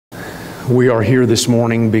We are here this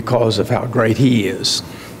morning because of how great He is.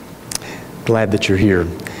 Glad that you're here.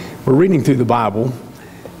 We're reading through the Bible,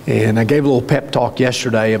 and I gave a little pep talk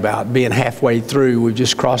yesterday about being halfway through. We've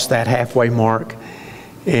just crossed that halfway mark,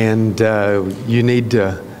 and you need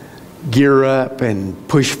to gear up and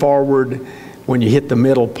push forward. When you hit the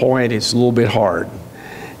middle point, it's a little bit hard.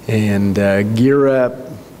 And gear up,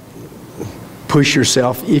 push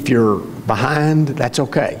yourself. If you're behind, that's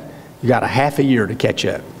okay. You got a half a year to catch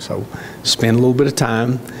up. So spend a little bit of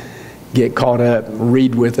time, get caught up,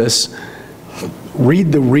 read with us.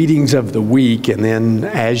 Read the readings of the week, and then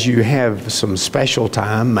as you have some special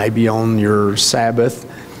time, maybe on your Sabbath,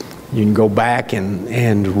 you can go back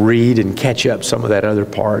and read and catch up some of that other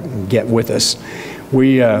part and get with us.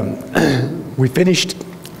 We finished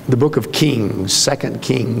the book of Kings, 2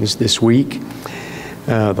 Kings this week,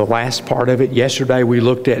 the last part of it. Yesterday we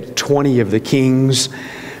looked at 20 of the kings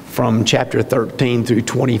from chapter 13 through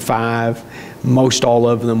 25. Most all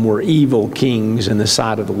of them were evil kings in the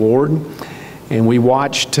sight of the Lord. And we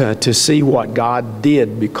watched to see what God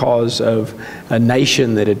did because of a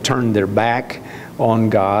nation that had turned their back on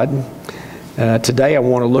God. Today I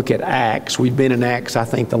want to look at Acts. We've been in Acts, I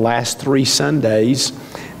think, the last 3 Sundays.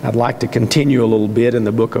 I'd like to continue a little bit in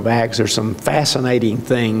the book of Acts. There's some fascinating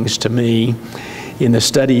things to me in the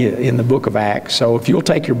study in the book of Acts. So if you'll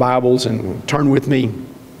take your Bibles and turn with me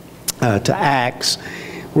to Acts,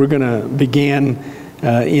 we're going to begin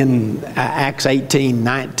in Acts 18,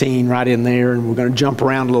 19, right in there, and we're going to jump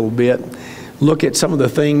around a little bit, look at some of the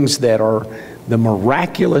things that are the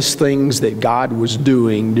miraculous things that God was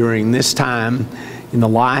doing during this time in the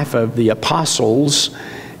life of the apostles,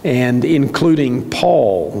 and including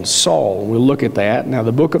Paul, Saul. We'll look at that. Now,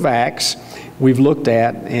 the book of Acts we've looked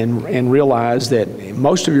at and realized that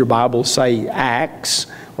most of your Bibles say Acts,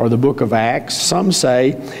 or the book of Acts. Some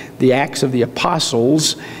say the Acts of the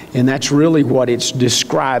Apostles, and that's really what it's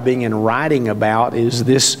describing and writing about, is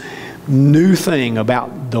this new thing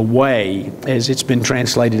about the way, as it's been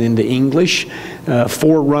translated into English,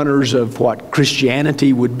 forerunners of what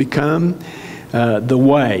Christianity would become, the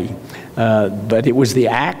way. But it was the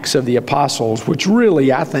Acts of the Apostles, which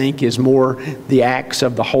really, I think, is more the Acts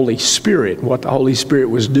of the Holy Spirit, what the Holy Spirit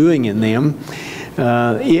was doing in them.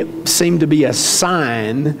 It seemed to be a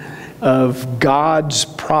sign of God's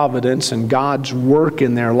providence and God's work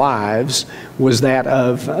in their lives was that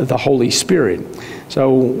of the Holy Spirit.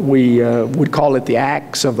 So we would call it the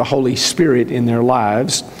Acts of the Holy Spirit in their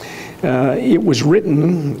lives. It was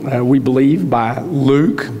written, we believe, by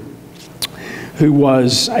Luke, who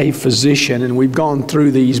was a physician, and we've gone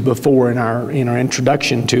through these before in our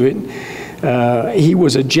introduction to it. He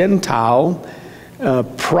was a Gentile,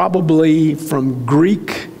 probably from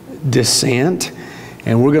Greek descent,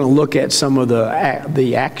 and we're going to look at some of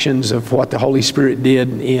the actions of what the Holy Spirit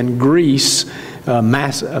did in Greece,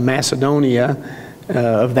 Macedonia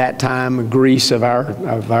of that time, Greece of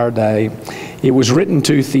our day. It was written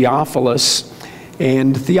to Theophilus,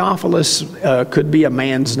 and Theophilus could be a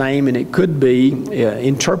man's name, and it could be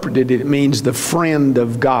interpreted, it means the friend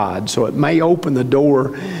of God. So it may open the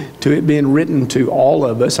door to it being written to all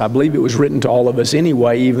of us. I believe it was written to all of us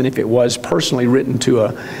anyway, even if it was personally written to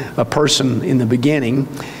a person in the beginning.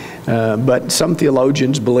 But some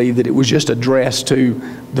theologians believe that it was just addressed to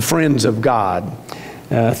the friends of God,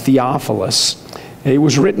 Theophilus. It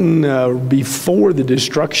was written before the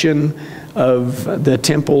destruction of the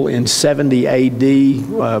temple in 70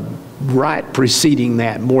 AD, right preceding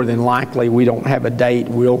that, more than likely. We don't have a date.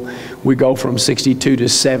 We go from 62 to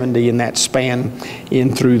 70 in that span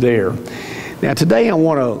in through there. Now today I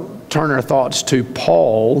want to turn our thoughts to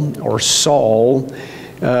Paul, or Saul.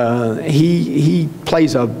 He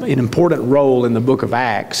plays an important role in the book of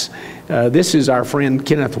Acts. This is our friend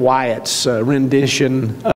Kenneth Wyatt's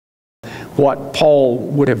rendition of what Paul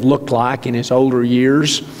would have looked like in his older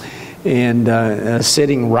years, and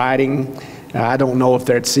sitting writing. I don't know if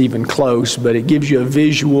that's even close, but it gives you a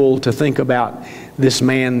visual to think about this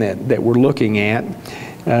man that we're looking at.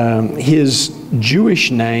 His Jewish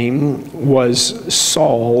name was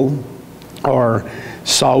Saul, or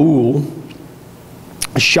Shaul,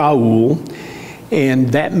 and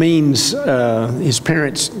that means, his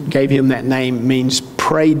parents gave him that name, means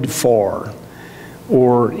prayed for,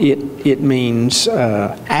 or it means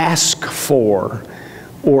ask for,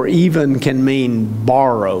 or even can mean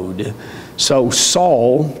borrowed. So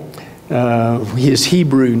Saul, his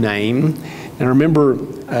Hebrew name, and remember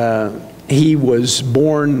he was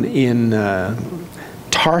born in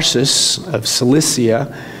Tarsus of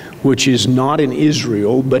Cilicia, which is not in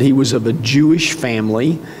Israel, but he was of a Jewish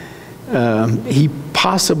family. He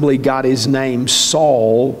possibly got his name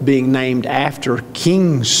Saul, being named after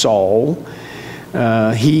King Saul.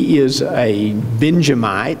 He is a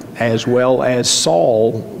Benjamite, as well as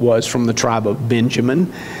Saul was from the tribe of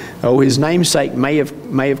Benjamin. Oh, his namesake may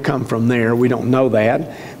have come from there. We don't know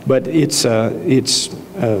that, but it's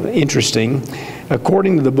interesting.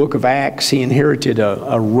 According to the book of Acts, he inherited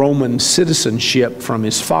a Roman citizenship from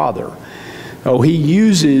his father. Oh, he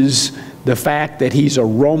uses the fact that he's a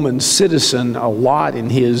Roman citizen a lot in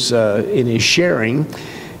his sharing,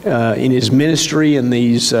 in his ministry and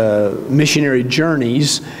these missionary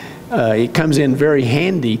journeys. It comes in very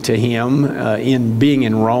handy to him in being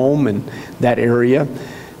in Rome and that area,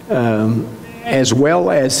 as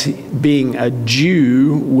well as being a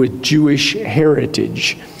Jew with Jewish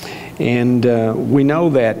heritage. And we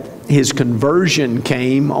know that his conversion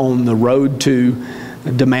came on the road to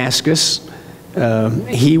Damascus.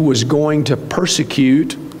 He was going to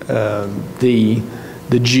persecute the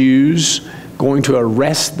Jews, going to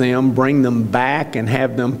arrest them, bring them back, and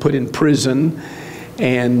have them put in prison.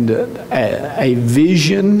 And a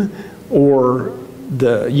vision, or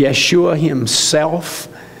the Yeshua himself,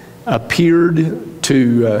 appeared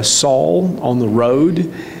to Saul on the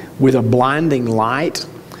road with a blinding light.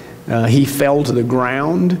 He fell to the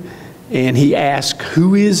ground, and he asked,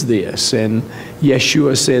 "Who is this?" And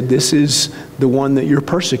Yeshua said, "This is the one that you're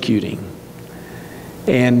persecuting."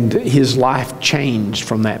 And his life changed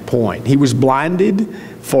from that point. He was blinded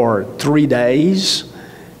for 3 days,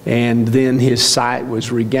 and then his sight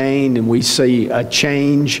was regained, and we see a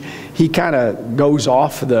change. He kind of goes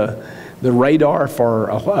off the radar for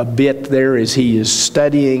a bit there as he is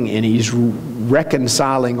studying and he's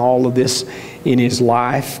reconciling all of this in his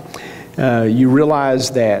life. You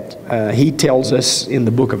realize that he tells us in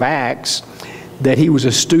the book of Acts that he was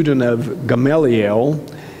a student of Gamaliel.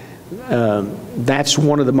 That's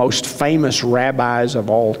one of the most famous rabbis of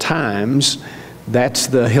all times. That's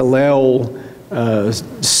the Hillel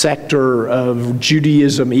sector of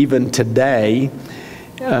Judaism even today.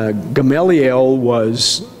 Gamaliel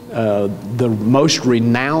was the most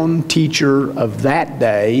renowned teacher of that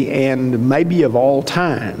day and maybe of all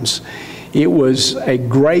times. It was a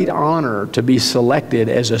great honor to be selected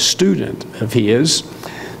as a student of his.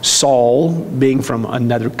 Saul, being from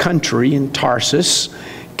another country in Tarsus,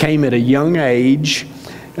 came at a young age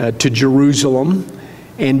to Jerusalem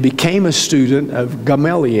and became a student of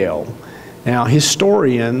Gamaliel. Now,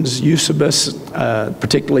 historians, Eusebius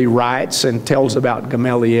particularly writes and tells about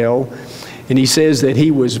Gamaliel, and he says that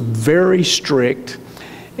he was very strict,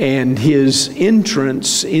 and his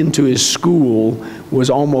entrance into his school was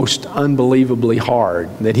almost unbelievably hard,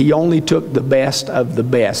 that he only took the best of the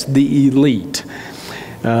best, the elite.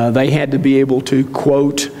 They had to be able to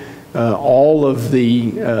quote all of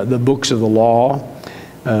the books of the law.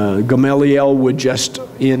 Gamaliel would just,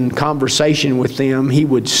 in conversation with them, he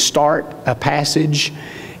would start a passage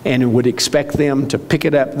and would expect them to pick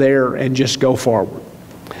it up there and just go forward.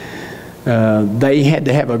 They had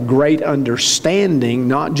to have a great understanding,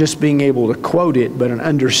 not just being able to quote it, but an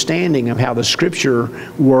understanding of how the Scripture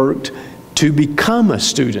worked to become a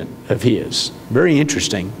student of his. Very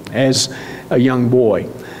interesting as a young boy.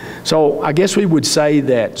 So I guess we would say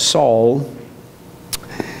that Saul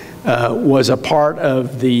was a part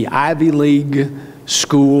of the Ivy League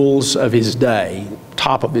schools of his day,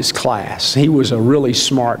 top of his class. He was a really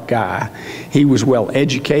smart guy. He was well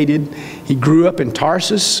educated. He grew up in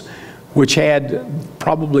Tarsus, which had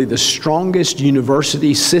probably the strongest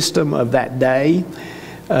university system of that day,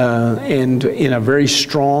 and in a very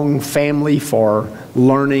strong family for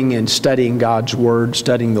learning and studying God's Word,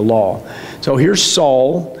 studying the law. So here's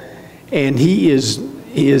Saul, and he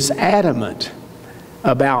is adamant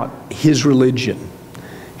about his religion.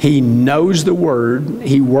 He knows the Word.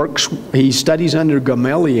 He studies under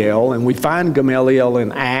Gamaliel, and we find Gamaliel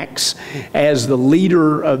in Acts as the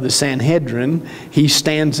leader of the Sanhedrin. He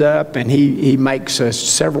stands up and he makes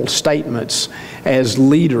several statements as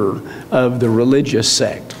leader of the religious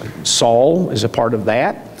sect. Saul is a part of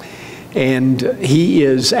that, and he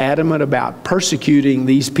is adamant about persecuting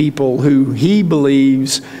these people who he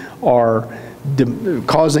believes are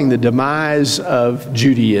causing the demise of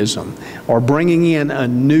Judaism, or bringing in a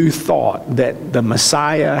new thought that the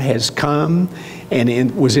Messiah has come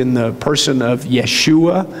and was in the person of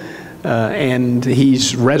Yeshua, and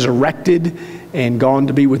he's resurrected and gone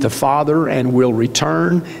to be with the Father and will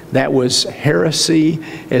return. That was heresy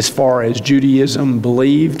as far as Judaism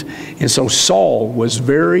believed. And so Saul was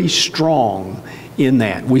very strong in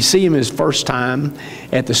that. We see him his first time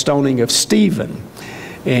at the stoning of Stephen.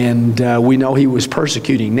 and we know he was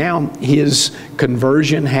persecuting. Now his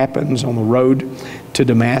conversion happens on the road to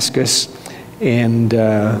Damascus, and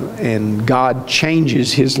God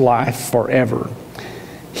changes his life forever.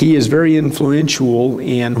 He is very influential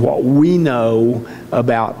in what we know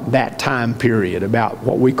about that time period, about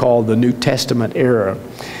what we call the New Testament era.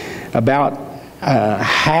 About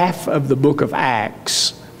half of the book of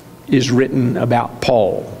Acts is written about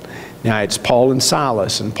Paul. Now it's Paul and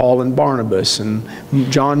Silas and Paul and Barnabas and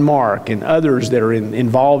John Mark and others that are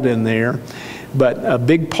involved in there, but a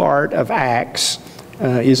big part of Acts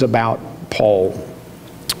is about Paul.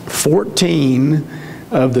 14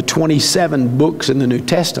 of the 27 books in the New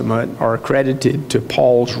Testament are accredited to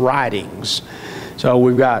Paul's writings. So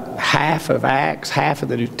we've got half of Acts, half of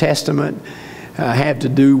the New Testament have to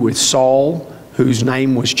do with Saul, whose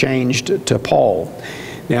name was changed to Paul.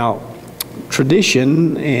 Now,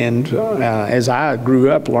 tradition, and as I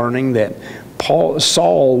grew up learning, that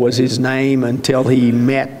Saul was his name until he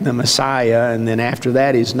met the Messiah, and then after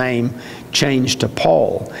that his name changed to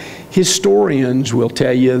Paul. Historians will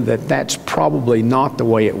tell you that that's probably not the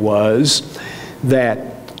way it was,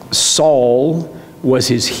 that Saul was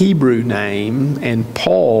his Hebrew name and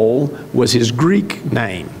Paul was his Greek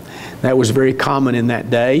name. That was very common in that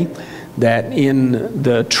day, that in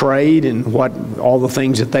the trade and all the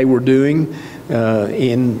things that they were doing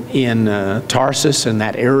in Tarsus and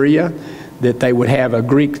that area, that they would have a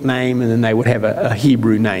Greek name and then they would have a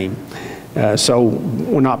Hebrew name. So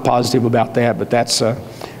we're not positive about that, but that's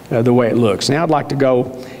the way it looks. Now I'd like to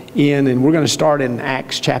go in, and we're going to start in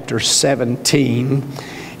Acts chapter 17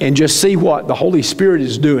 and just see what the Holy Spirit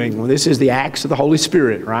is doing. Well, this is the Acts of the Holy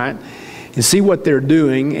Spirit, right? And see what they're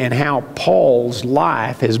doing and how Paul's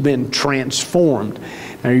life has been transformed.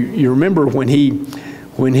 Now, you remember when he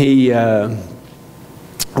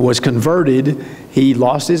was converted, he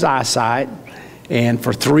lost his eyesight and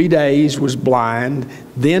for 3 days was blind.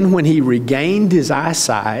 Then when he regained his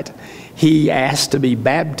eyesight, he asked to be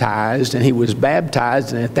baptized, and he was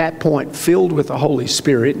baptized, and at that point filled with the Holy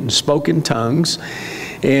Spirit and spoke in tongues.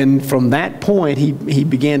 And from that point, he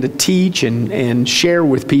began to teach and share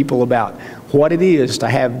with people about what it is to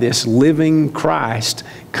have this living Christ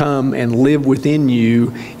come and live within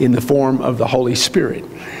you in the form of the Holy Spirit.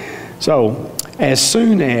 So, as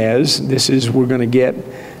soon as, we're going to get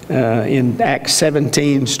in Acts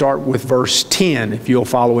 17, start with verse 10, if you'll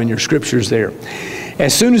follow in your scriptures there.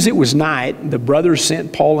 As soon as it was night, the brothers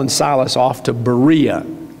sent Paul and Silas off to Berea.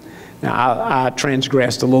 Now, I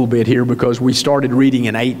transgressed a little bit here because we started reading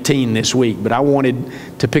in 18 this week, but I wanted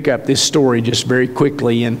to pick up this story just very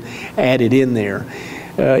quickly and add it in there.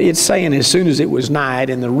 It's saying as soon as it was night,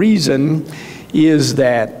 and the reason is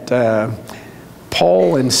that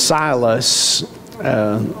Paul and Silas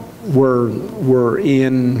were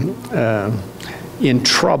in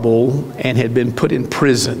trouble and had been put in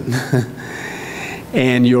prison.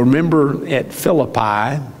 And you'll remember at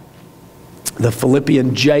Philippi, the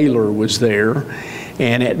Philippian jailer was there,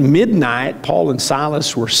 and at midnight Paul and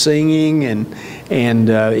Silas were singing and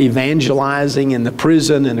evangelizing in the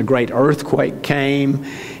prison, and a great earthquake came,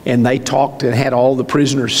 and they talked and had all the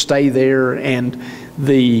prisoners stay there, and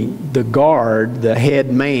the guard, the head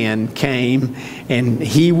man, came, and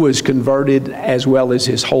he was converted as well as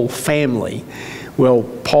his whole family. Well,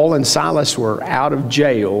 Paul and Silas were out of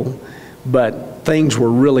jail, but things were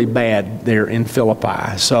really bad there in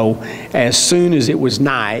Philippi. So as soon as it was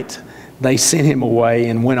night, they sent him away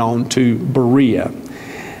and went on to Berea.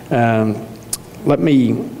 Let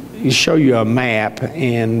me show you a map,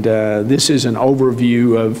 and this is an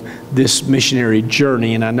overview of this missionary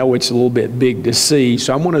journey, and I know it's a little bit big to see,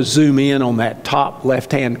 so I'm going to zoom in on that top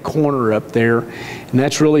left-hand corner up there, and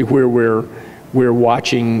that's really where we're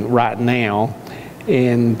watching right now.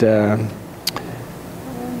 And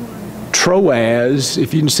Troas,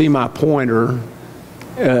 if you can see my pointer,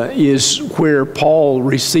 is where Paul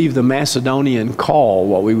received the Macedonian call,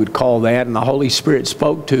 what we would call that, and the Holy Spirit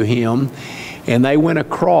spoke to him, and they went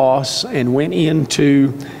across and went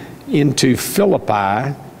into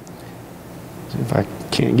Philippi. If I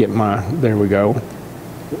can't get there we go.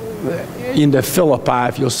 Into Philippi,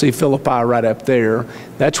 if you'll see Philippi right up there,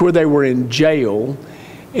 that's where they were in jail,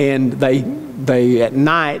 and they at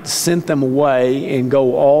night sent them away and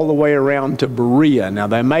go all the way around to Berea. Now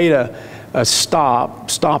they made a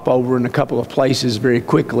stopover in a couple of places very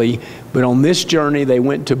quickly, but on this journey they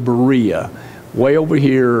went to Berea, way over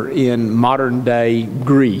here in modern day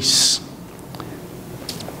Greece.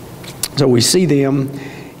 So we see them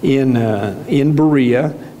in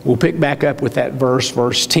Berea. We'll pick back up with that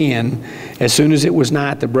verse 10. As soon as it was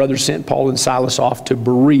night, the brothers sent Paul and Silas off to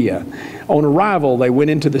Berea. On arrival, they went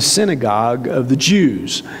into the synagogue of the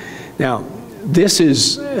Jews. Now, this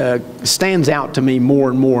stands out to me more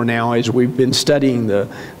and more now as we've been studying the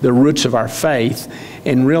roots of our faith,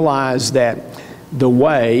 and realize that the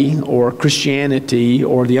way, or Christianity,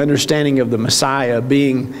 or the understanding of the Messiah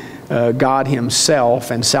being God Himself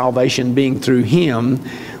and salvation being through Him,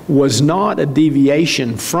 was not a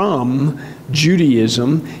deviation from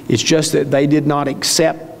Judaism. It's just that they did not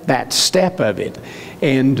accept that step of it.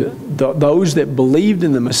 And those that believed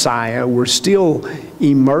in the Messiah were still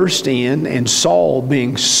immersed in, and Saul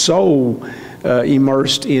being so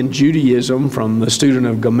immersed in Judaism from the student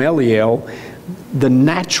of Gamaliel, the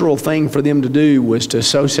natural thing for them to do was to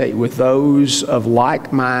associate with those of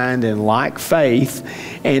like mind and like faith,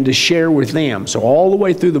 and to share with them. So all the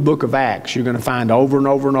way through the book of Acts, you're going to find over and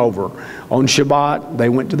over and over. On Shabbat, they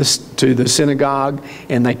went to the synagogue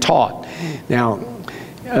and they taught. Now,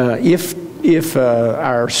 if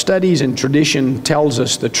our studies and tradition tells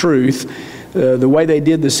us the truth, the way they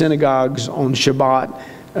did the synagogues on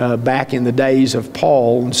Shabbat back in the days of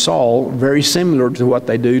Paul and Saul, very similar to what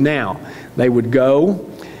they do now. They would go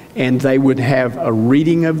and they would have a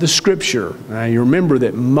reading of the Scripture. Now, you remember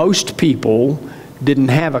that most people didn't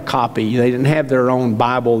have a copy. They didn't have their own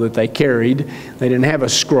Bible that they carried. They didn't have a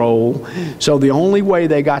scroll. So the only way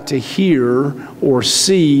they got to hear or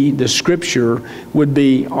see the Scripture would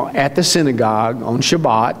be at the synagogue on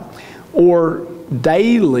Shabbat, or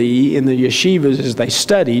daily in the yeshivas as they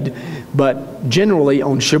studied, but generally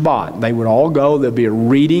on Shabbat. They would all go. There'd be a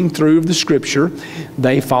reading through of the Scripture.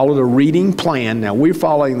 They followed a reading plan. Now, we're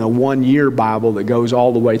following the one-year Bible that goes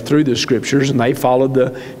all the way through the Scriptures, and they followed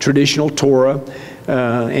the traditional Torah,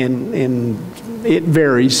 and it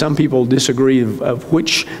varies. Some people disagree of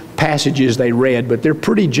which passages they read, but they're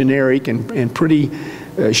pretty generic and pretty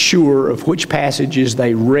sure of which passages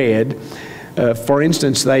they read. For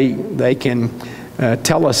instance, they can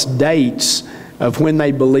tell us dates of when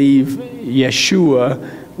they believe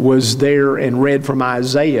Yeshua was there and read from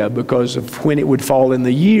Isaiah, because of when it would fall in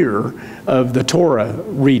the year of the Torah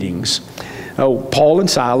readings. Paul and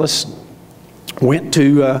Silas went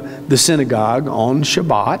to the synagogue on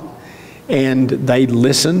Shabbat, and they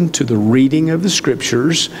listened to the reading of the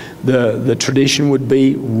Scriptures. The tradition would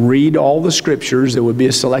be read all the Scriptures. There would be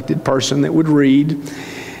a selected person that would read,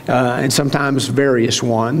 and sometimes various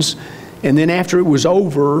ones. And then after it was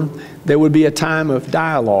over, there would be a time of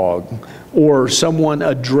dialogue, or someone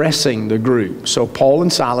addressing the group. So Paul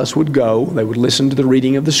and Silas would go, they would listen to the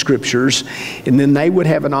reading of the Scriptures, and then they would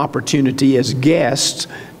have an opportunity as guests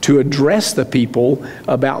to address the people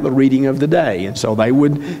about the reading of the day. And so they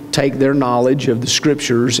would take their knowledge of the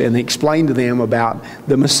Scriptures and explain to them about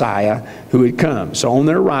the Messiah who had come. So on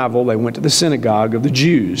their arrival, they went to the synagogue of the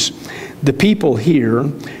Jews. The people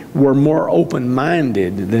here were more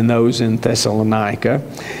open-minded than those in Thessalonica,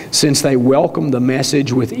 since they welcomed the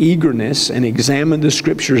message with eagerness and examined the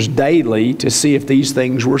Scriptures daily to see if these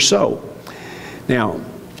things were so. Now,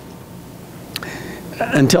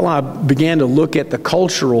 until I began to look at the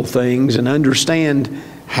cultural things and understand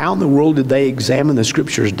how in the world did they examine the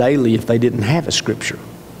Scriptures daily if they didn't have a Scripture?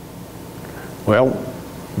 Well,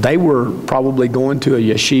 they were probably going to a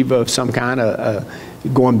yeshiva of some kind,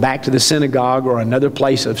 going back to the synagogue or another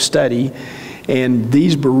place of study, and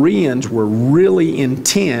these Bereans were really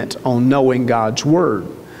intent on knowing God's Word.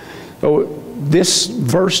 So this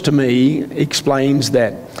verse to me explains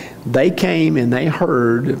that they came and they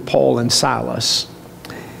heard Paul and Silas,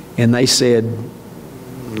 and they said,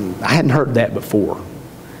 I hadn't heard that before.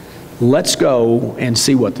 Let's go and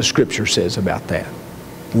see what the Scripture says about that.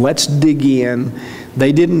 Let's dig in.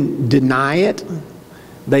 They didn't deny it.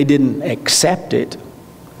 They didn't accept it.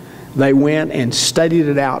 They went and studied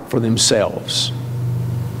it out for themselves.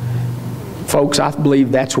 Folks, I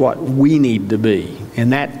believe that's what we need to be.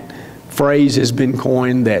 And that phrase has been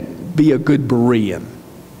coined, that be a good Berean.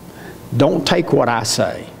 Don't take what I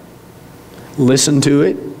say. Listen to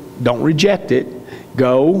it. Don't reject it.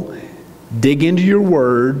 Go, dig into your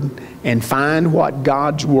Word, and find what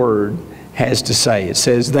God's Word has to say. It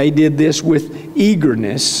says they did this with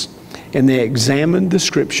eagerness, and they examined the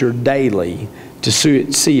Scripture daily to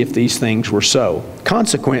see if these things were so.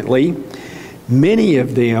 Consequently, many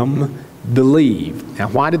of them believed. Now,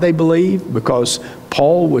 why did they believe? Because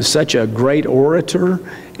Paul was such a great orator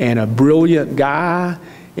and a brilliant guy,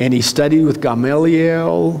 and he studied with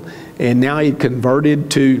Gamaliel, and now he'd converted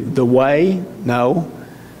to the way? No.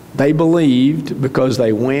 They believed because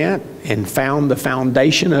they went and found the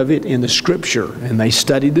foundation of it in the Scripture, and they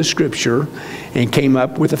studied the Scripture and came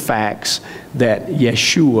up with the facts that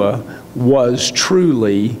Yeshua was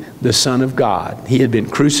truly the Son of God. He had been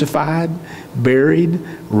crucified, buried,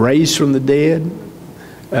 raised from the dead,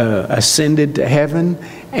 ascended to heaven,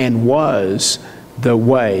 and was the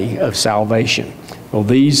way of salvation. Well,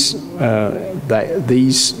 these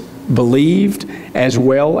believed, as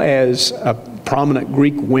well as prominent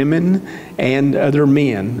Greek women and other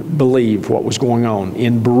men believed what was going on.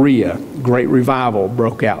 In Berea, great revival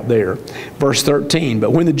broke out there. Verse 13,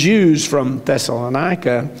 but when the Jews from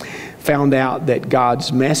Thessalonica found out that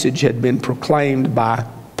God's message had been proclaimed by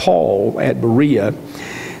Paul at Berea,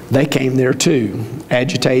 they came there too,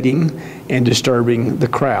 agitating and disturbing the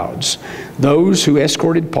crowds. Those who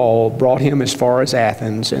escorted Paul brought him as far as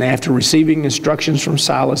Athens, and after receiving instructions from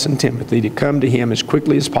Silas and Timothy to come to him as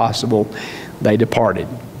quickly as possible, they departed.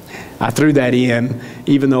 I threw that in,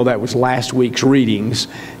 even though that was last week's readings,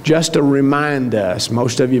 just to remind us,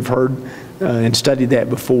 most of you have heard and studied that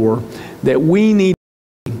before, that we need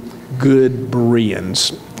good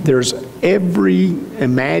Bereans. There's every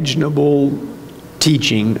imaginable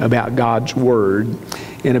teaching about God's Word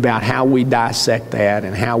and about how we dissect that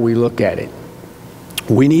and how we look at it.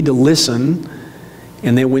 We need to listen,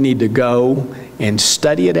 and then we need to go and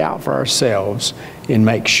study it out for ourselves and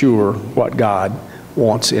make sure what God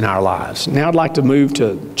wants in our lives. Now I'd like to move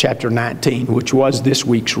to chapter 19, which was this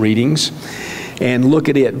week's readings, and look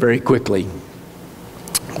at it very quickly.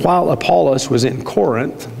 While Apollos was in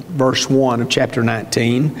Corinth, verse 1 of chapter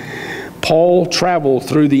 19, Paul traveled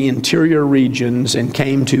through the interior regions and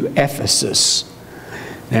came to Ephesus.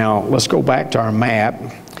 Now, let's go back to our map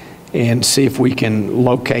and see if we can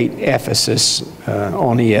locate Ephesus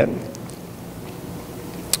on it.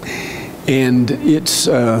 And it's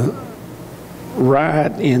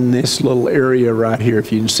right in this little area right here,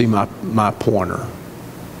 if you can see my pointer.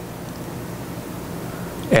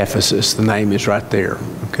 Ephesus, the name is right there,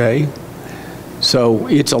 okay? So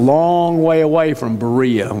it's a long way away from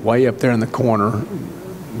Berea, way up there in the corner,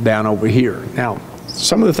 down over here. Now,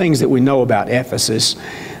 some of the things that we know about Ephesus,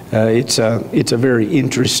 it's a very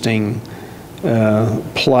interesting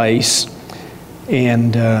place.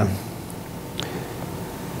 And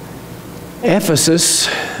Ephesus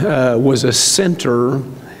was a center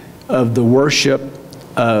of the worship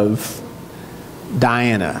of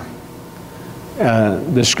Diana.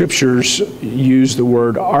 The scriptures use the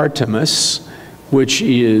word Artemis, which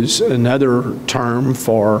is another term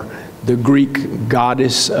for the Greek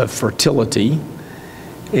goddess of fertility.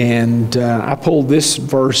 And I pulled this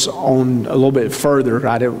verse on a little bit further.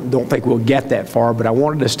 I don't think we'll get that far, but I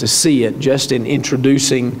wanted us to see it just in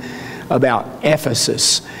introducing about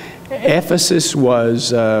Ephesus. Ephesus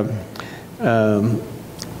was a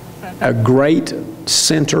great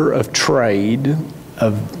center of trade,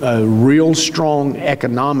 of a real strong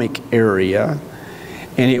economic area,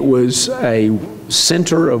 and it was a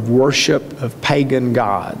center of worship of pagan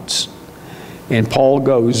gods. And Paul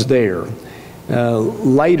goes there.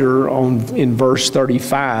 Later on in verse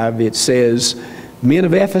 35, it says, "Men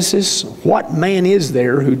of Ephesus, what man is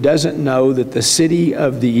there who doesn't know that the city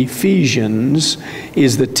of the Ephesians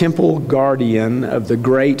is the temple guardian of the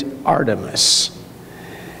great Artemis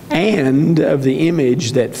and of the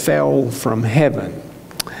image that fell from heaven?"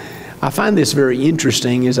 I find this very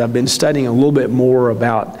interesting as I've been studying a little bit more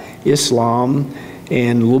about Islam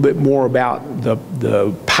and a little bit more about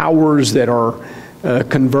the powers that are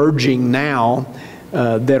converging now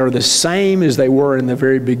that are the same as they were in the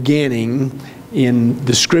very beginning in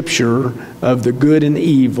the scripture of the good and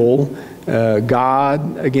evil,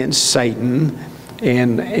 God against Satan,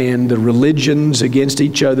 and the religions against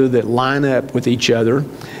each other that line up with each other.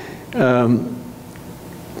 In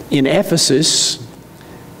Ephesus,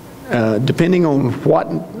 depending on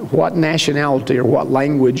what nationality or what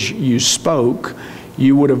language you spoke,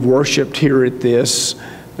 you would have worshipped here at this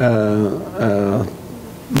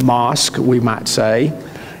mosque, we might say,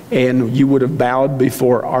 and you would have bowed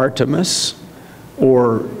before Artemis,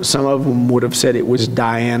 or some of them would have said it was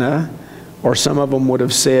Diana, or some of them would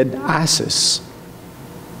have said Isis.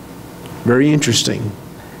 Very interesting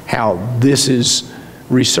how this is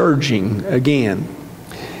resurging again.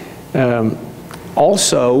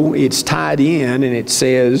 Also, it's tied in, and it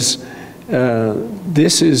says,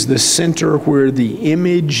 this is the center where the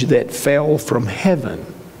image that fell from heaven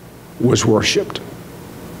was worshipped.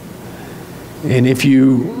 And if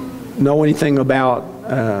you know anything about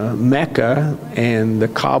Mecca and the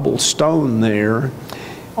cobblestone there,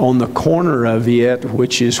 on the corner of it,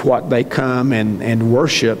 which is what they come and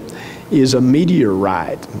worship, is a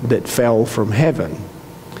meteorite that fell from heaven.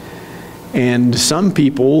 And some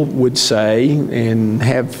people would say, and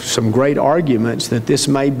have some great arguments, that this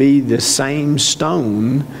may be the same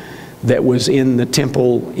stone that was in the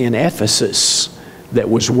temple in Ephesus that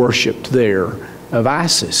was worshipped there of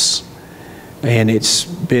Isis. And it's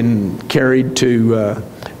been carried to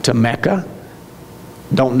Mecca.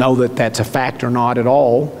 Don't know that that's a fact or not at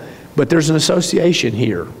all, but there's an association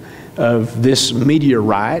here of this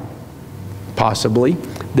meteorite, possibly,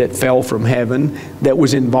 that fell from heaven, that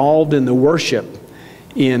was involved in the worship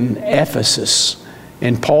in Ephesus.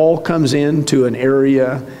 And Paul comes into an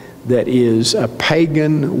area that is a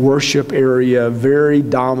pagan worship area, very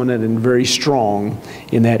dominant and very strong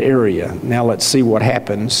in that area. Now let's see what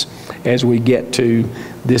happens as we get to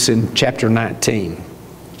this in chapter 19.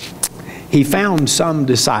 He found some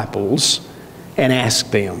disciples and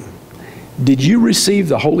asked them, "Did you receive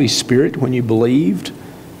the Holy Spirit when you believed?"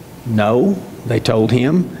 "No," they told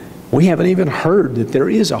him. "We haven't even heard that there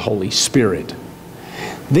is a Holy Spirit."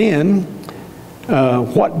 "Then,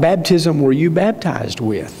 what baptism were you baptized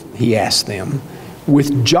with?" he asked them.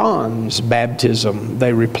 "With John's baptism,"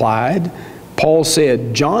 they replied. Paul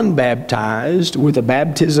said, "John baptized with a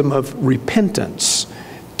baptism of repentance,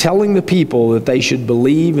 telling the people that they should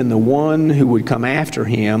believe in the one who would come after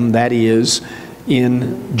him, that is,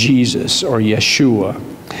 in Jesus," or Yeshua.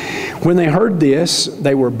 When they heard this,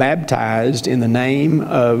 they were baptized in the name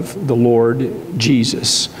of the Lord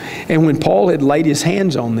Jesus. And when Paul had laid his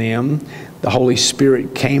hands on them, the Holy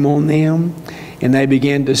Spirit came on them, and they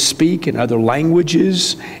began to speak in other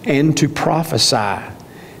languages and to prophesy.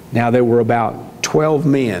 Now there were about 12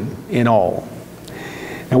 men in all.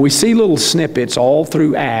 Now we see little snippets all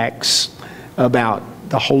through Acts about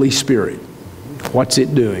the Holy Spirit. What's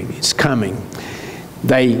it doing? It's coming.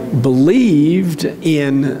 They believed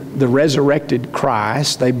in the resurrected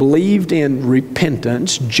Christ. They believed in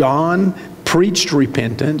repentance. John preached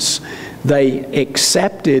repentance. They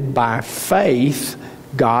accepted by faith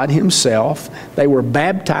God Himself. They were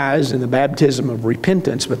baptized in the baptism of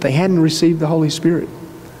repentance, but they hadn't received the Holy Spirit.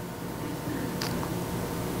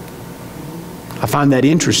 I find that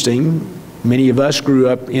interesting. Many of us grew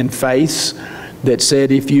up in faiths that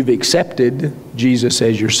said if you've accepted Jesus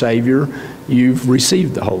as your Savior, you've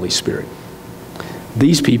received the Holy Spirit.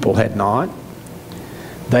 These people had not.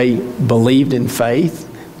 They believed in faith,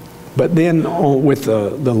 but then with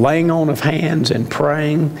the laying on of hands and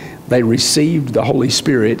praying, they received the Holy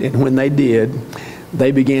Spirit, and when they did,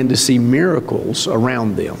 they began to see miracles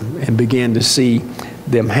around them and began to see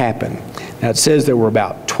them happen. Now it says there were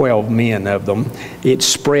about 12 men of them. It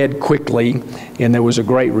spread quickly, and there was a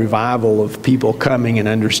great revival of people coming and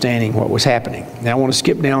understanding what was happening. Now I want to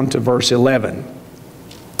skip down to verse 11.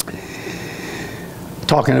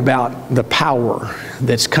 Talking about the power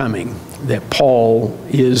that's coming, that Paul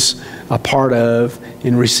is a part of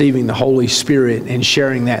in receiving the Holy Spirit and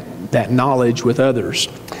sharing that knowledge with others.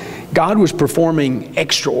 God was performing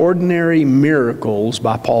extraordinary miracles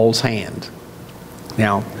by Paul's hand.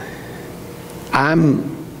 Now,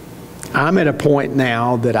 I'm at a point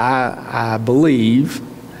now that I believe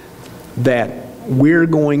that we're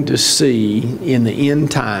going to see in the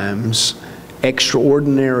end times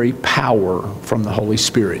extraordinary power from the Holy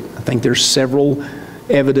Spirit. I think there's several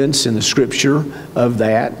evidence in the Scripture of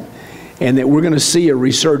that, and that we're going to see a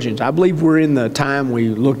resurgence. I believe we're in the time we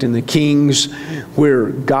looked in the Kings where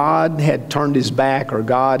God had turned His back, or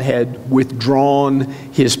God had withdrawn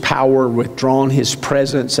His power, withdrawn His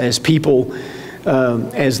presence as people,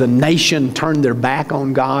 as the nation turned their back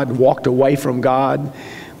on God, walked away from God.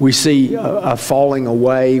 We see a falling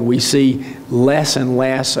away. We see less and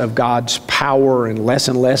less of God's power and less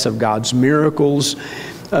of God's miracles.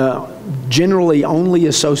 Generally only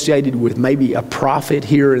associated with maybe a prophet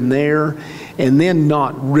here and there, and then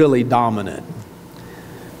not really dominant.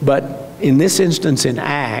 But in this instance in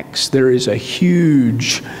Acts, there is a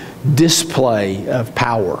huge display of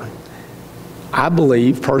power. I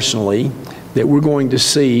believe personally that we're going to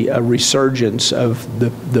see a resurgence of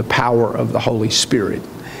the power of the Holy Spirit.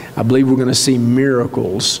 I believe we're going to see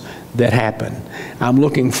miracles that happen. I'm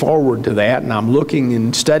looking forward to that, and I'm looking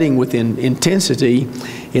and studying with intensity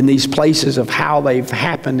in these places of how they've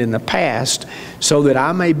happened in the past, so that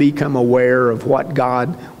I may become aware of what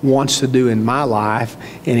God wants to do in my life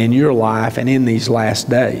and in your life and in these last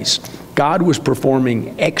days. God was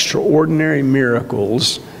performing extraordinary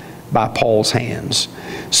miracles by Paul's hands,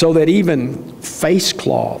 so that even face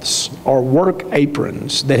cloths or work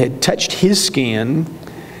aprons that had touched his skin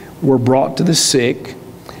were brought to the sick,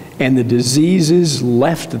 and the diseases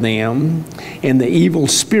left them, and the evil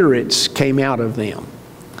spirits came out of them.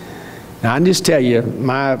 Now, I can just tell you,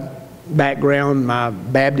 my background, my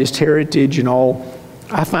Baptist heritage and all,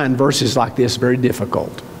 I find verses like this very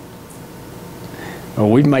difficult.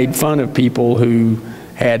 We've made fun of people who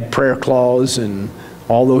had prayer cloths and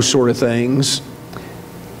all those sort of things.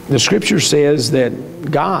 The Scripture says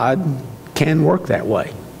that God can work that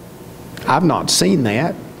way. I've not seen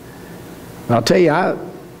that. But I'll tell you,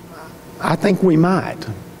 I think we might.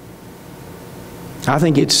 I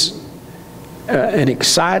think it's an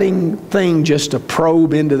exciting thing just to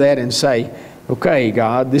probe into that and say, okay,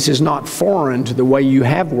 God, this is not foreign to the way you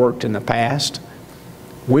have worked in the past.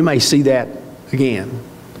 We may see that again.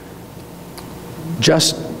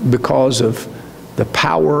 Just because of the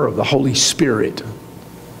power of the Holy Spirit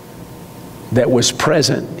that was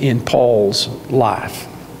present in Paul's life.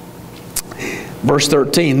 Verse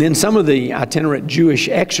 13, then some of the itinerant Jewish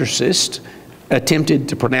exorcists attempted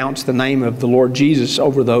to pronounce the name of the Lord Jesus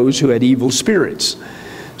over those who had evil spirits.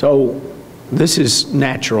 So this is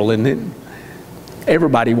natural, isn't it?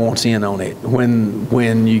 Everybody wants in on it.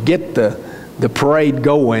 When you get the parade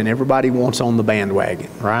going, everybody wants on the bandwagon,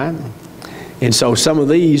 right? And so some of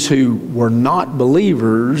these who were not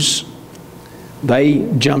believers, they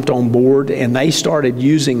jumped on board and they started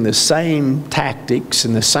using the same tactics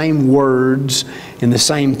and the same words and the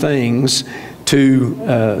same things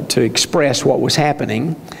to express what was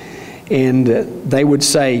happening. And they would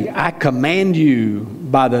say, I command you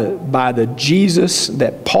by the Jesus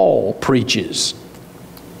that Paul preaches.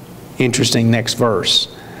 Interesting next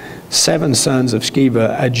verse. 7 sons of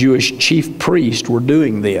Sceva, a Jewish chief priest, were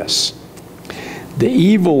doing this. The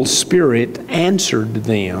evil spirit answered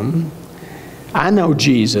them, I know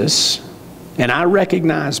Jesus, and I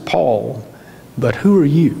recognize Paul, but who are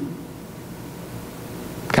you?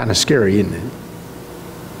 Kind of scary, isn't it?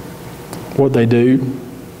 What they do?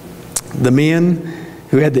 The men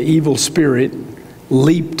who had the evil spirit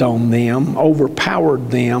leaped on them,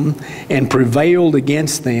 overpowered them, and prevailed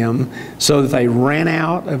against them, so that they ran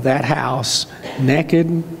out of that house naked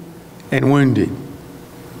and wounded.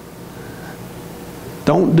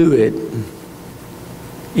 Don't do it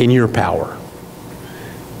in your power.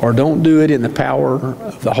 Or don't do it in the power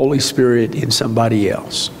of the Holy Spirit in somebody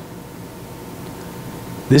else.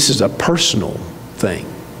 This is a personal thing.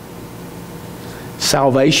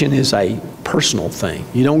 Salvation is a personal thing.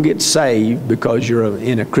 You don't get saved because you're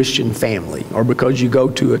in a Christian family or because you go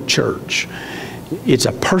to a church. It's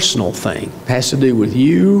a personal thing. It has to do with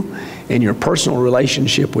you and your personal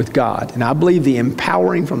relationship with God. And I believe the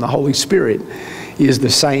empowering from the Holy Spirit is the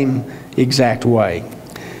same exact way.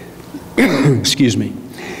 Excuse me.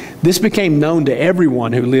 This became known to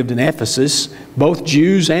everyone who lived in Ephesus, both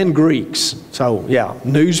Jews and Greeks. So, yeah,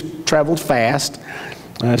 news traveled fast.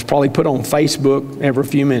 It's probably put on Facebook every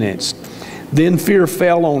few minutes. Then fear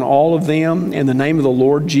fell on all of them, and the name of the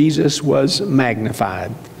Lord Jesus was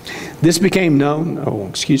magnified. This became known... Oh,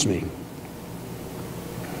 excuse me.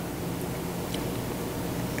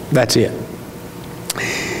 That's it.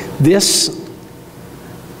 This,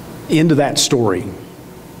 into that story.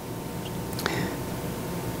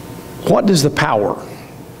 What does the power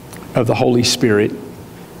of the Holy Spirit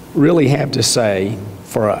really have to say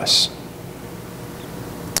for us?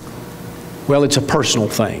 Well, it's a personal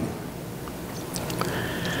thing.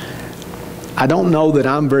 I don't know that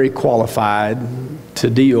I'm very qualified to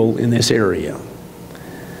deal in this area,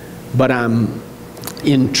 but I'm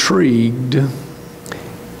intrigued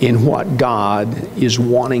in what God is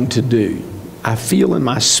wanting to do. I feel in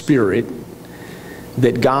my spirit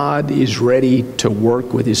that God is ready to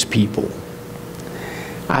work with His people.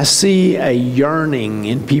 I see a yearning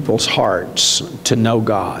in people's hearts to know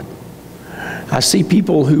God. I see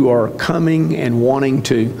people who are coming and wanting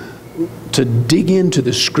to dig into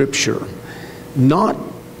the Scripture, not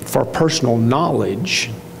for personal knowledge,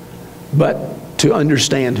 but to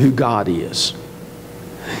understand who God is.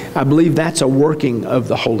 I believe that's a working of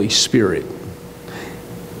the Holy Spirit.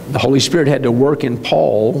 The Holy Spirit had to work in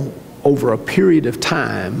Paul over a period of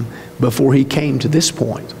time before he came to this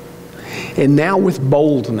point. And now with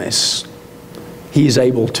boldness, he is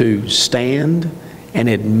able to stand and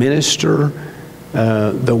administer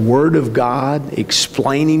the Word of God,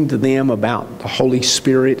 explaining to them about the Holy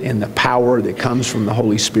Spirit and the power that comes from the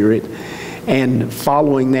Holy Spirit, and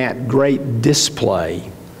following that great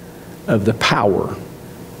display of the power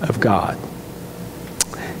of God.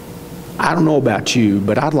 I don't know about you,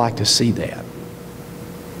 but I'd like to see that.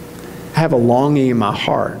 I have a longing in my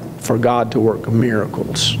heart for God to work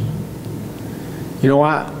miracles. You know,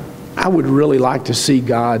 I would really like to see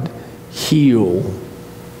God heal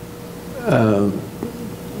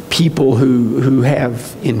people who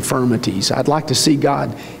have infirmities. I'd like to see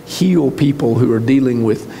God heal people who are dealing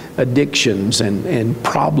with addictions and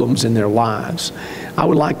problems in their lives. I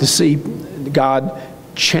would like to see God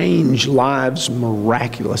change lives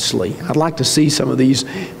miraculously. I'd like to see some of these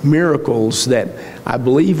miracles that I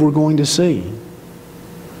believe we're going to see.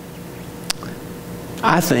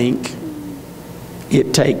 I think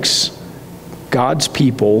it takes God's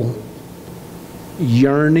people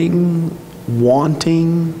yearning,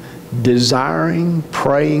 wanting, desiring,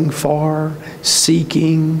 praying for,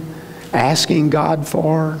 seeking, asking God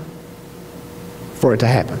for it to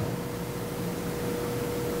happen.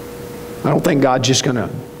 I don't think God's just going to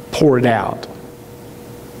pour it out.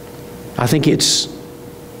 I think it's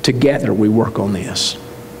together we work on this.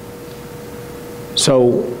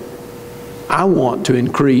 So I want to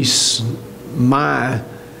increase my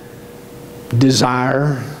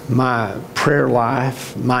desire, my prayer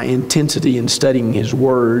life, my intensity in studying His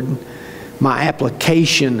Word, my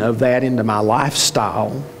application of that into my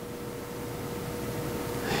lifestyle,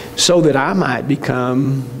 so that I might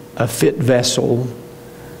become a fit vessel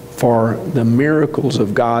for the miracles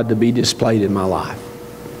of God to be displayed in my life.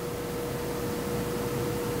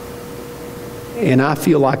 And I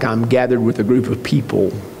feel like I'm gathered with a group of people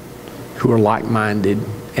who are like-minded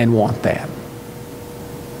and want that.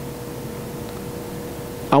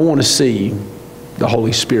 I want to see the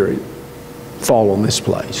Holy Spirit fall on this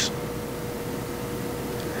place.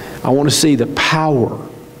 I want to see the power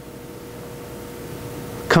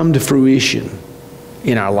come to fruition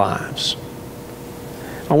in our lives.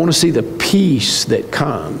 I want to see the peace that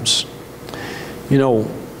comes. You know,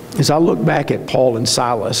 as I look back at Paul and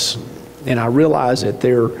Silas, and I realize that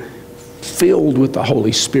they're filled with the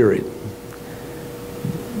Holy Spirit,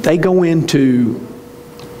 they go into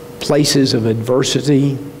places of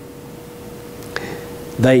adversity.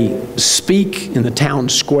 They speak in the town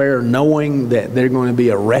square knowing that they're going to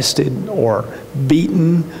be arrested or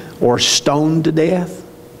beaten or stoned to death.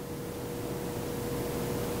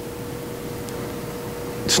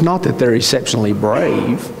 It's not that they're exceptionally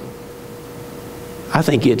brave. I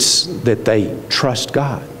think it's that they trust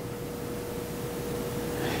God.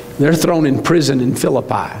 They're thrown in prison in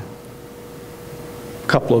Philippi a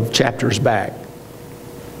couple of chapters back.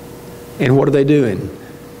 And what are they doing?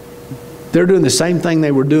 They're doing the same thing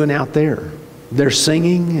they were doing out there. They're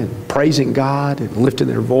singing and praising God and lifting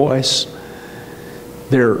their voice.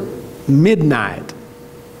 They're midnight.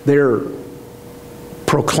 They're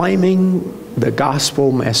proclaiming the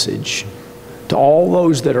gospel message to all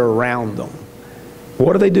those that are around them.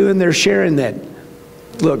 What are they doing? They're sharing that,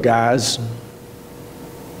 look guys,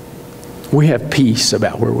 we have peace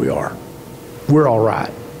about where we are. We're all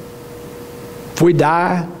right. If we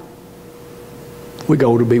die, we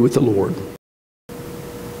go to be with the Lord.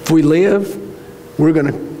 If we live, we're going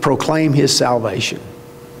to proclaim His salvation.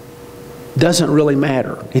 Doesn't really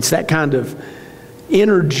matter. It's that kind of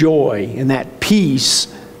inner joy and that peace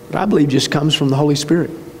that I believe just comes from the Holy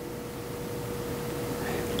Spirit.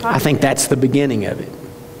 I think that's the beginning of it.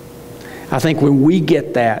 I think when we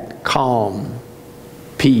get that calm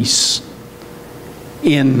peace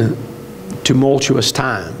in tumultuous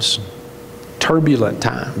times, turbulent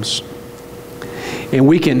times, and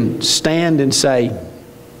we can stand and say,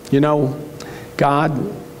 you know,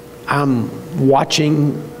 God, I'm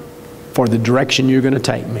watching for the direction you're going to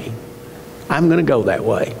take me. I'm going to go that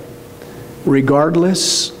way,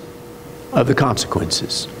 regardless of the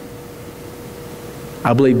consequences.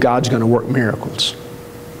 I believe God's going to work miracles.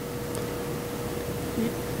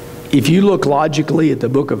 If you look logically at the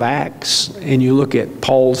book of Acts and you look at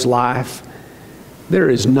Paul's life, there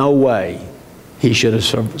is no way he should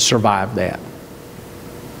have survived that.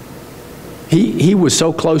 He was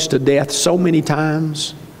so close to death so many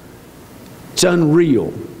times. It's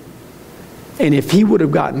unreal. And if he would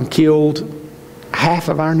have gotten killed, half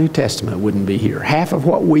of our New Testament wouldn't be here. Half of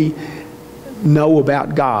what we know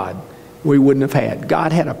about God, we wouldn't have had.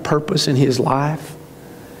 God had a purpose in his life,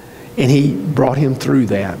 and He brought him through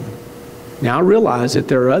that. Now, I realize that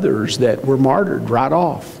there are others that were martyred right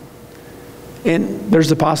off. And there's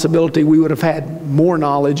the possibility we would have had more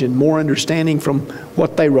knowledge and more understanding from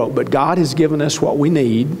what they wrote. But God has given us what we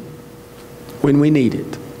need when we need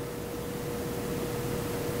it.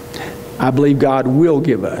 I believe God will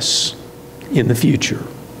give us in the future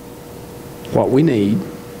what we need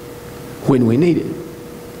when we need it.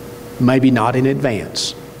 Maybe not in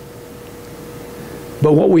advance.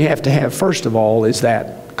 But what we have to have first of all is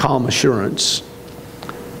that calm assurance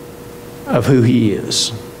of who He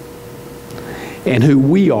is and who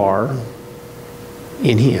we are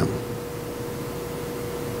in Him.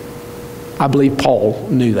 I believe Paul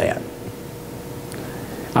knew that.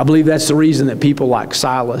 I believe that's the reason that people like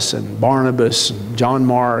Silas and Barnabas and John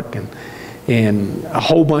Mark and a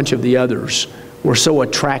whole bunch of the others were so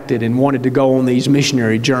attracted and wanted to go on these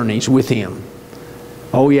missionary journeys with him.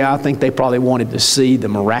 Oh yeah, I think they probably wanted to see the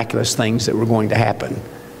miraculous things that were going to happen.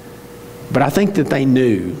 But I think that they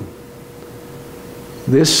knew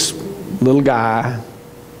this little guy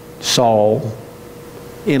Saul,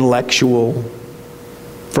 intellectual,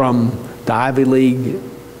 from the Ivy League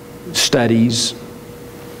studies,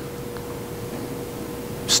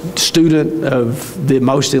 student of the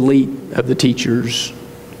most elite of the teachers,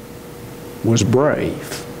 was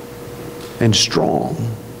brave and strong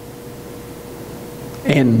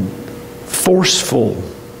and forceful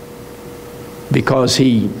because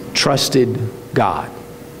he trusted God.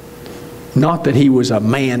 Not that he was a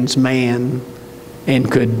man's man and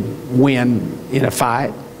could win in a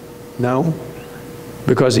fight. No,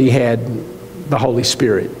 because he had the Holy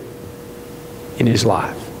Spirit in his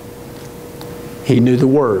life. He knew the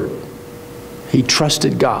Word. He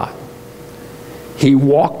trusted God. He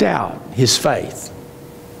walked out his faith.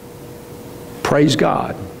 Praise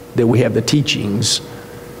God that we have the teachings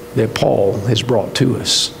that Paul has brought to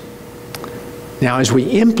us. Now, as we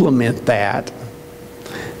implement that,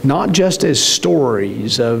 not just as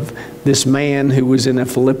stories of this man who was in a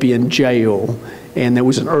Philippian jail and there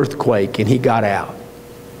was an earthquake and he got out,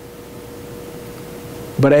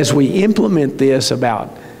 but as we implement this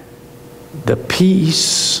about the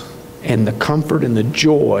peace and the comfort and the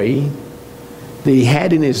joy that he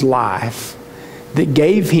had in his life that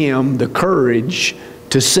gave him the courage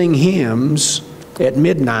to sing hymns at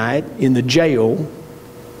midnight in the jail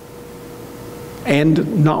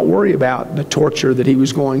and not worry about the torture that he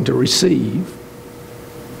was going to receive.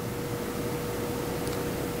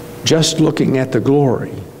 Just looking at the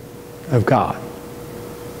glory of God.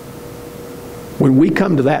 When we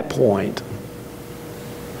come to that point,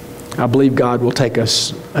 I believe God will take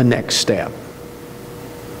us a next step.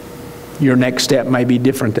 Your next step may be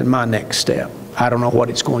different than my next step. I don't know what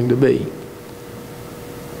it's going to be.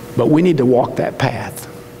 But we need to walk that path.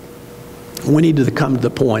 We need to come to the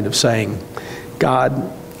point of saying,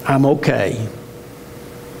 God, I'm okay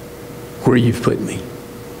where you've put me.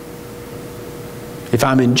 If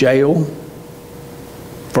I'm in jail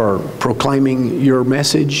for proclaiming your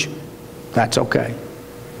message, that's okay.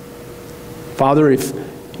 Father, if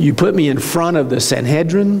you put me in front of the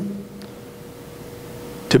Sanhedrin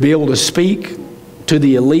to be able to speak to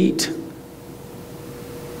the elite,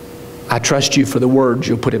 I trust you for the words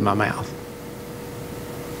you'll put in my mouth.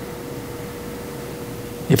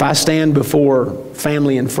 If I stand before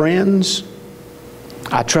family and friends,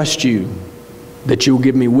 I trust you that you'll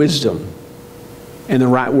give me wisdom and the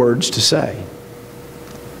right words to say.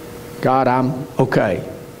 God, I'm okay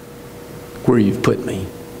where you've put me.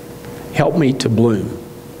 Help me to bloom.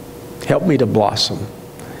 Help me to blossom.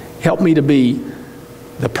 Help me to be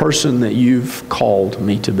the person that you've called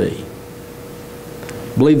me to be.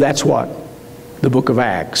 I believe that's what the book of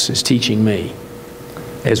Acts is teaching me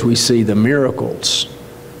as we see the miracles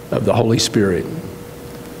of the Holy Spirit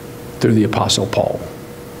through the Apostle Paul.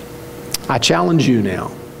 I challenge you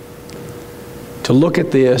now to look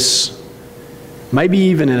at this maybe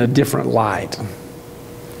even in a different light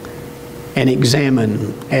and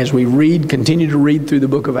examine, as we continue to read through the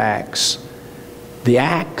book of Acts, the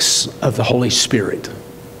acts of the Holy Spirit.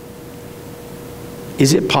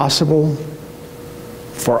 Is it possible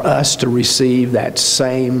for us to receive that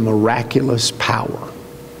same miraculous power?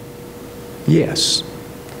 Yes.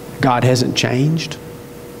 God hasn't changed.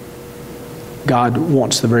 God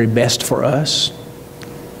wants the very best for us.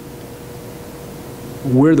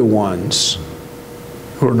 We're the ones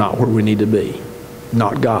who are not where we need to be,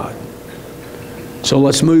 not God. So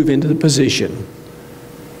let's move into the position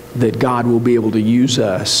that God will be able to use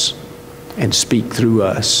us and speak through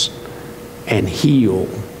us and heal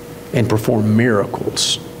and perform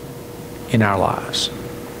miracles in our lives.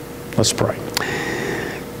 Let's pray.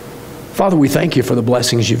 Father, we thank you for the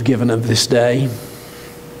blessings you've given of this day.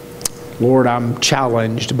 Lord, I'm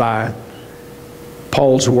challenged by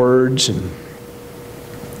Paul's words and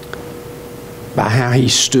by how he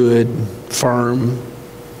stood firm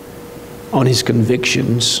on his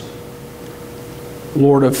convictions.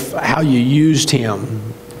 Lord, of how you used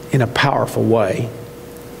him in a powerful way.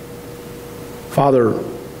 Father,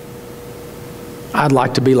 I'd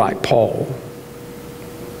like to be like Paul.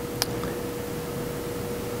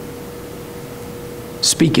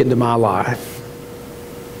 Speak into my life.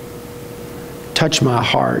 Touch my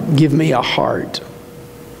heart. Give me a heart,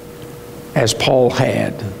 as Paul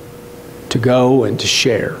had, to go and to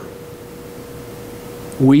share.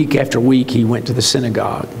 Week after week, he went to the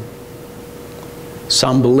synagogue.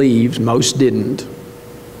 Some believed, most didn't.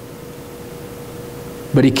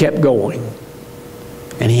 But he kept going,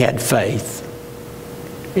 and he had faith.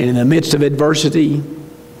 And in the midst of adversity,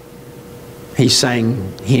 he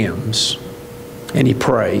sang hymns, and he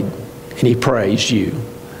prayed, and he praised you.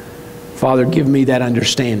 Father, give me that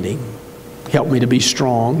understanding. Help me to be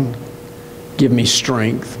strong. Give me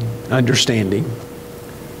strength, understanding.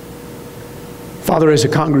 Father, as a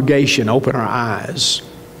congregation, open our eyes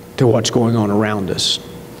to what's going on around us.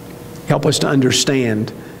 Help us to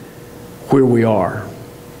understand where we are.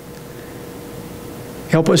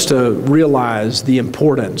 Help us to realize the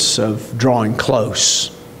importance of drawing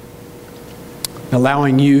close,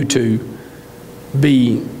 allowing you to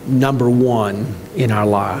be number one in our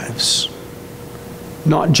lives.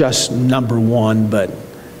 Not just number one, but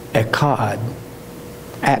echad,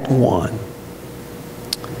 at one.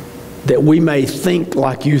 That we may think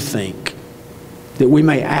like you think, that we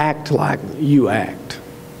may act like you act,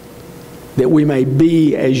 that we may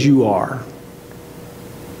be as you are.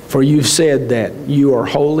 For you've said that you are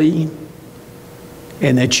holy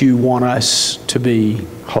and that you want us to be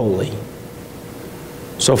holy.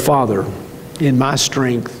 So Father, in my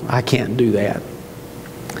strength, I can't do that.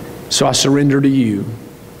 So I surrender to you.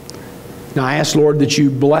 Now I ask, Lord, that you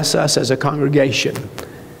bless us as a congregation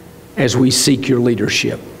as we seek your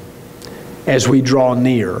leadership, as we draw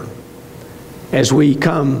near, as we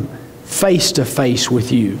come face to face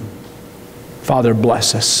with you. Father,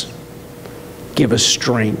 bless us. Give us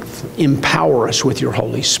strength. Empower us with your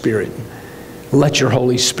Holy Spirit. Let your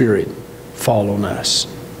Holy Spirit fall on us.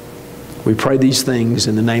 We pray these things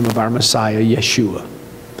in the name of our Messiah, Yeshua,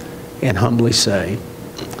 and humbly say,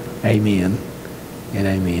 amen and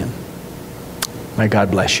amen. May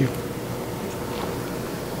God bless you.